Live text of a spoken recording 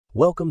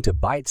Welcome to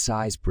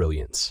Byte-sized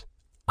Brilliance.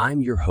 I'm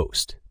your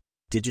host,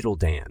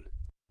 DigitalDan.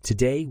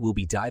 Today, we'll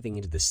be diving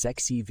into the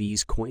SEC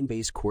vs.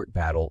 Coinbase court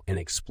battle and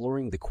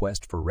exploring the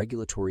quest for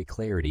regulatory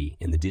clarity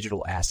in the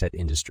digital asset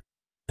industry.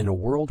 In a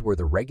world where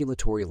the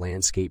regulatory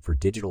landscape for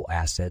digital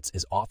assets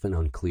is often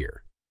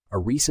unclear, a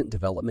recent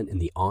development in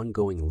the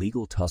ongoing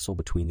legal tussle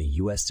between the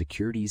U.S.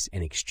 Securities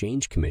and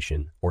Exchange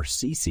Commission, or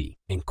SEC,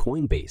 and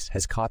Coinbase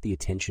has caught the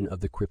attention of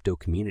the crypto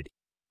community.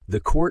 The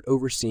court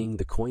overseeing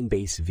the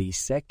Coinbase v.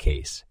 SEC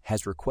case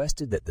has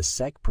requested that the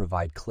SEC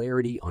provide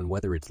clarity on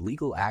whether its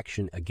legal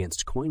action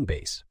against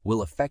Coinbase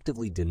will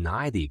effectively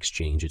deny the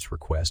exchange its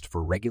request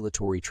for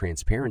regulatory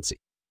transparency.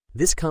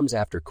 This comes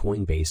after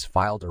Coinbase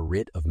filed a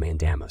writ of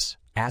mandamus,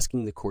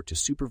 asking the court to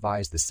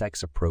supervise the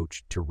SEC's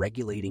approach to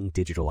regulating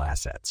digital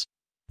assets.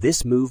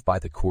 This move by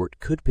the court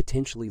could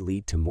potentially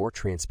lead to more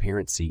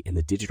transparency in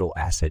the digital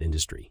asset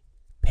industry,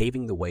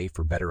 paving the way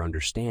for better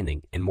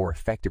understanding and more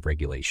effective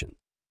regulation.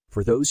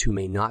 For those who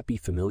may not be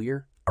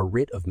familiar, a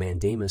writ of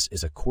mandamus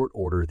is a court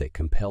order that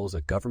compels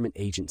a government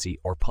agency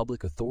or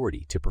public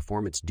authority to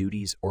perform its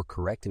duties or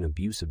correct an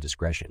abuse of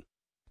discretion.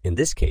 In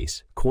this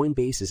case,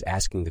 Coinbase is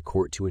asking the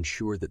court to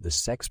ensure that the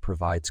SEC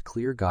provides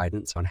clear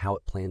guidance on how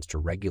it plans to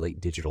regulate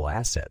digital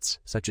assets,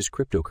 such as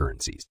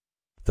cryptocurrencies.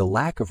 The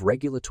lack of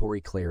regulatory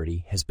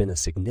clarity has been a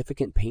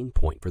significant pain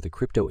point for the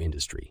crypto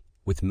industry,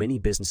 with many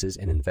businesses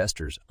and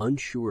investors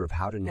unsure of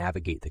how to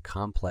navigate the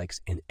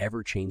complex and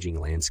ever-changing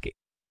landscape.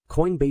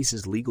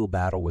 Coinbase's legal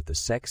battle with the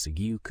SEC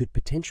could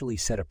potentially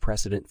set a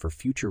precedent for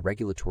future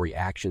regulatory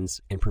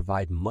actions and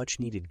provide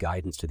much-needed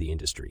guidance to the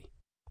industry.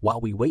 While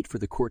we wait for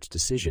the court's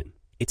decision,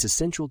 it's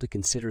essential to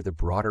consider the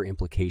broader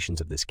implications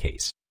of this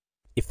case.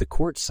 If the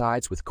court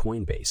sides with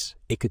Coinbase,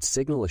 it could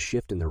signal a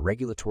shift in the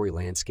regulatory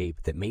landscape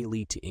that may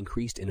lead to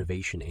increased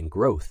innovation and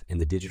growth in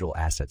the digital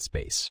asset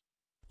space.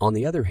 On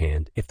the other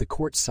hand, if the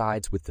court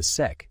sides with the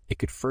SEC, it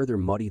could further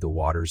muddy the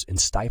waters and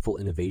stifle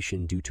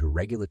innovation due to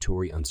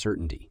regulatory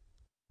uncertainty.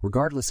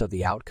 Regardless of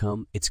the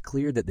outcome, it's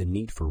clear that the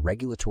need for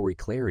regulatory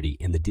clarity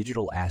in the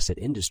digital asset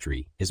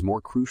industry is more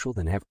crucial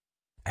than ever.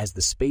 As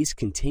the space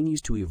continues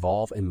to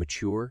evolve and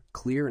mature,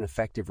 clear and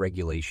effective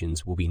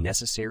regulations will be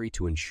necessary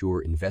to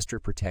ensure investor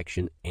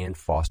protection and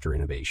foster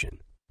innovation.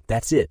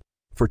 That's it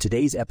for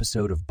today's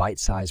episode of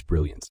Byte-sized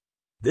Brilliance.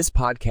 This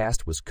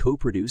podcast was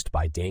co-produced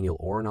by Daniel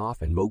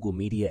Oranoff and Mogul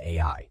Media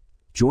AI.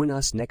 Join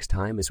us next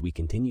time as we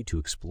continue to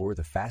explore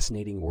the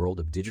fascinating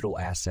world of digital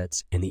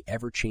assets and the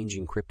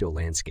ever-changing crypto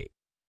landscape.